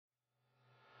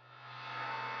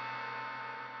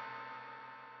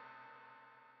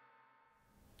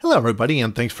Hello everybody,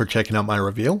 and thanks for checking out my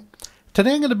review.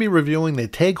 Today I'm going to be reviewing the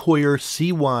TAG Heuer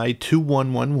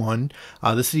CY2111.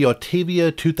 This is the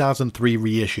Autavia 2003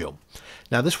 reissue.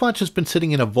 Now this watch has been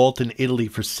sitting in a vault in Italy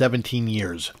for 17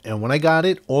 years, and when I got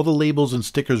it, all the labels and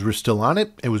stickers were still on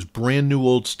it. It was brand new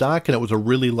old stock, and it was a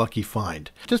really lucky find.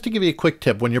 Just to give you a quick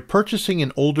tip, when you're purchasing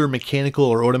an older mechanical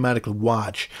or automatic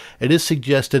watch, it is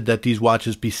suggested that these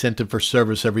watches be sent in for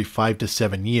service every 5 to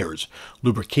 7 years.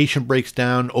 Lubrication breaks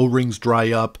down, O-rings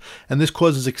dry up, and this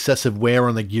causes excessive wear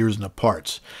on the gears and the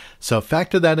parts. So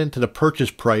factor that into the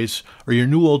purchase price, or your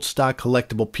new old stock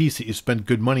collectible piece that you spent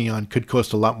good money on could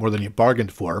cost a lot more than you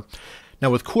bargained for.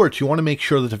 Now with quartz, you want to make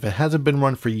sure that if it hasn't been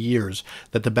run for years,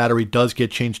 that the battery does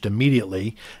get changed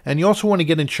immediately. And you also want to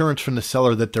get insurance from the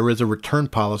seller that there is a return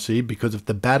policy, because if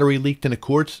the battery leaked in a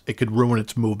quartz, it could ruin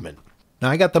its movement. Now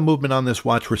I got the movement on this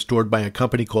watch restored by a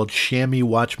company called Chamois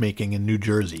Watchmaking in New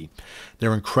Jersey.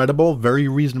 They're incredible, very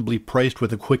reasonably priced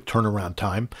with a quick turnaround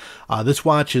time. This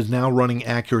watch is now running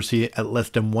accuracy at less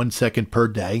than 1 second per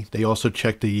day. They also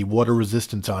check the water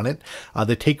resistance on it.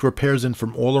 They take repairs in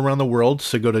from all around the world,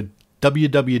 so go to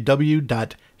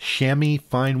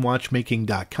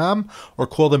www.chamoisfinewatchmaking.com or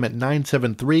call them at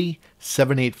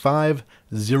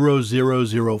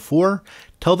 973-785-0004.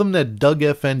 Tell them that Doug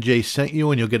FNJ sent you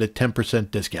and you'll get a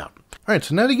 10% discount. Alright,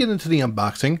 so now to get into the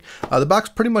unboxing. The box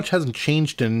pretty much hasn't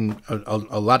changed in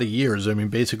a lot of years. I mean,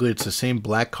 basically it's the same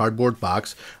black cardboard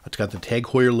box. It's got the TAG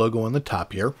Heuer logo on the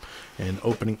top here. And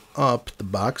opening up the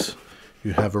box,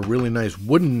 you have a really nice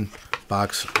wooden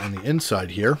box on the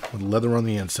inside here with leather on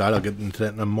the inside. I'll get into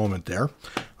that in a moment there.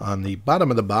 On the bottom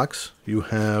of the box, you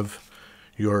have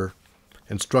your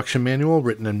instruction manual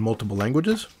written in multiple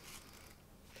languages.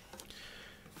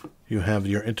 You have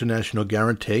your international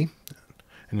guarantee,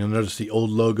 and you'll notice the old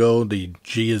logo, the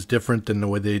G is different than the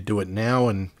way they do it now,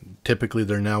 and typically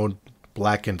they're now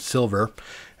black and silver.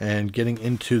 And getting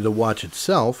into the watch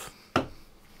itself,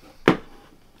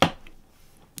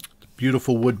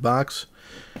 beautiful wood box.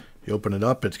 You open it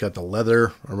up, it's got the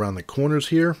leather around the corners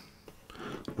here,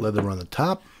 leather on the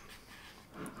top,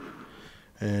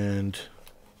 and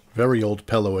very old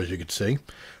pillow, as you can see.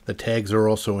 The tags are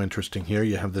also interesting here.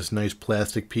 You have this nice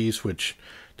plastic piece which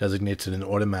designates it an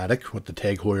automatic with the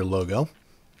TAG Heuer logo.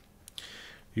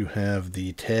 You have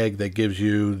the tag that gives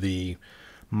you the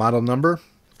model number,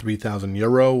 3,000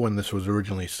 euro when this was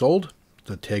originally sold,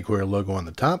 the TAG Heuer logo on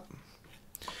the top,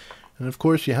 and of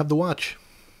course you have the watch.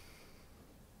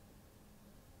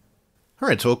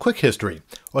 Alright, so a quick history.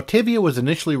 Autavia was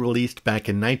initially released back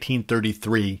in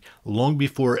 1933, long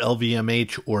before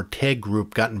LVMH or TAG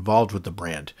Group got involved with the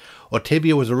brand.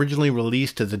 Autavia was originally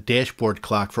released as a dashboard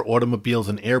clock for automobiles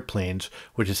and airplanes,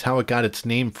 which is how it got its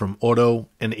name from auto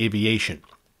and aviation.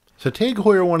 So TAG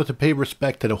Heuer wanted to pay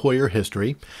respect to the Heuer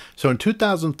history, so in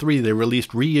 2003 they released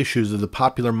reissues of the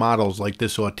popular models like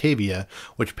this Autavia,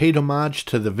 which paid homage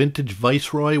to the vintage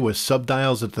Viceroy with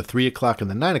subdials at the 3 o'clock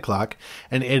and the 9 o'clock,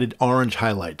 and added orange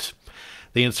highlights.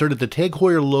 They inserted the TAG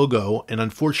Heuer logo, and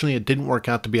unfortunately it didn't work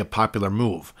out to be a popular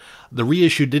move. The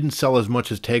reissue didn't sell as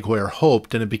much as TAG Heuer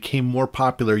hoped, and it became more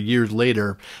popular years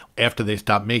later after they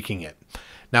stopped making it.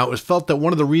 Now, it was felt that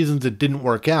one of the reasons it didn't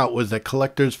work out was that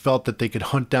collectors felt that they could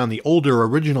hunt down the older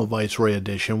original Viceroy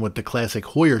edition with the classic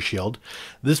Heuer shield.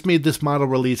 This made this model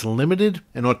release limited,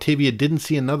 and Autavia didn't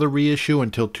see another reissue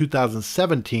until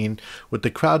 2017 with the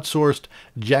crowdsourced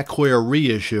Jack Heuer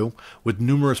reissue with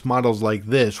numerous models like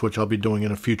this, which I'll be doing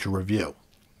in a future review.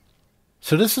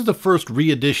 So this is the first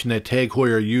re-edition that TAG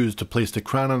Heuer used to place the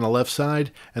crown on the left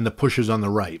side and the pushers on the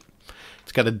right.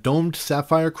 It's got a domed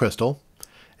sapphire crystal.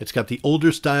 It's got the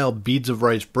older style beads of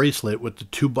rice bracelet with the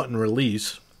 2-button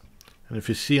release. And if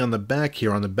you see on the back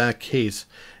here, on the back case,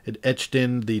 it etched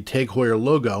in the TAG Heuer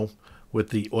logo with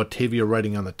the Autavia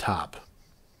writing on the top.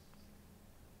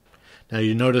 Now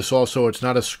you notice also it's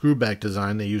not a screwback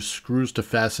design. They use screws to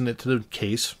fasten it to the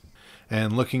case.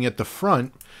 And looking at the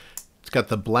front, it's got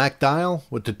the black dial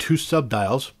with the 2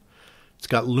 subdials. It's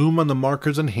got lume on the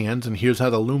markers and hands, and here's how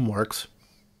the lume works.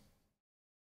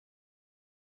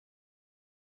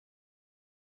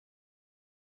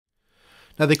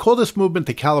 Now they call this movement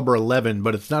the Calibre 11,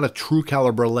 but it's not a true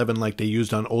Calibre 11 like they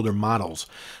used on older models.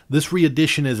 This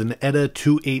re-edition is an ETA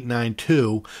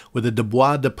 2892 with a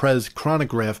Dubois de Prez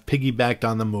chronograph piggybacked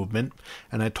on the movement,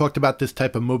 and I talked about this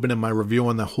type of movement in my review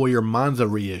on the Heuer Monza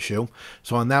reissue.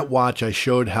 So on that watch I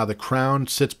showed how the crown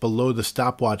sits below the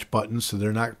stopwatch buttons so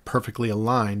they're not perfectly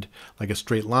aligned like a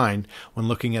straight line when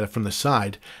looking at it from the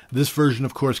side. This version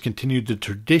of course continued the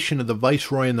tradition of the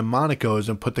Viceroy and the Monacos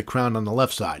and put the crown on the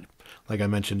left side, like I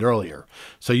mentioned earlier.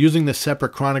 So using the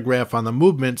separate chronograph on the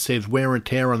movement saves wear and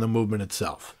tear on the movement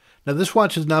itself. Now this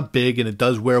watch is not big and it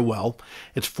does wear well.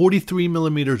 It's 43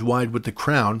 millimeters wide with the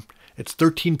crown. It's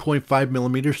 13.5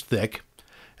 millimeters thick,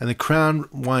 and the crown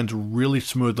winds really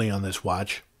smoothly on this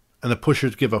watch, and the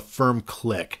pushers give a firm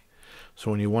click.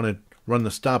 So when you want to run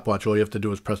the stopwatch, all you have to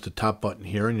do is press the top button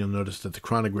here, and you'll notice that the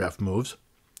chronograph moves.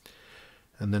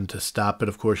 And then to stop it,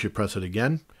 of course, you press it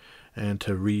again. And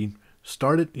to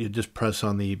restart it, you just press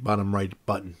on the bottom right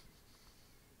button.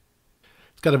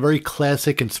 It's got a very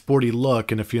classic and sporty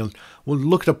look, and if you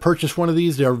look to purchase one of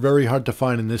these, they are very hard to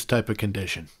find in this type of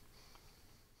condition.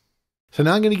 So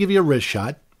now I'm going to give you a wrist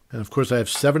shot. And of course, I have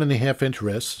 7.5-inch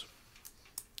wrists.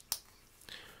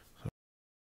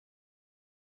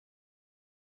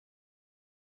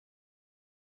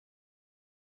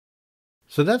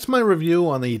 So that's my review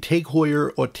on the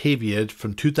Heuer Autavia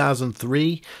from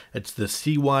 2003. It's the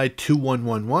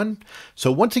CY2111.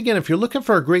 So once again, if you're looking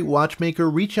for a great watchmaker,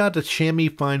 reach out to Chamois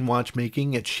Fine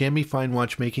Watchmaking at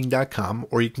chamoisfinewatchmaking.com,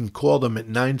 or you can call them at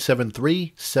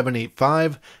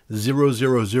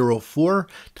 973-785-0004.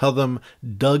 Tell them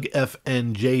Doug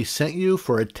FNJ sent you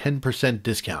for a 10%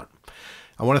 discount.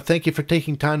 I want to thank you for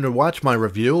taking time to watch my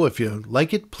review. If you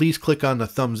like it, please click on the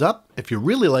thumbs up. If you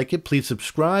really like it, please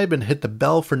subscribe and hit the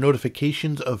bell for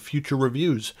notifications of future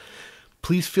reviews.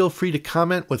 Please feel free to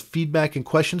comment with feedback and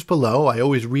questions below. I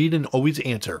always read and always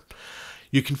answer.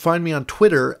 You can find me on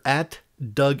Twitter at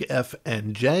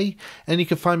DougFNJ, and you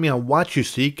can find me on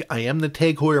WatchUseek. I am the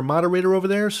Tag Heuer moderator over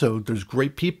there, so there's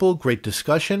great people, great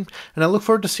discussion, and I look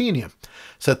forward to seeing you.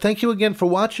 So thank you again for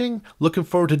watching. Looking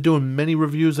forward to doing many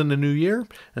reviews in the new year,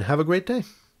 and have a great day.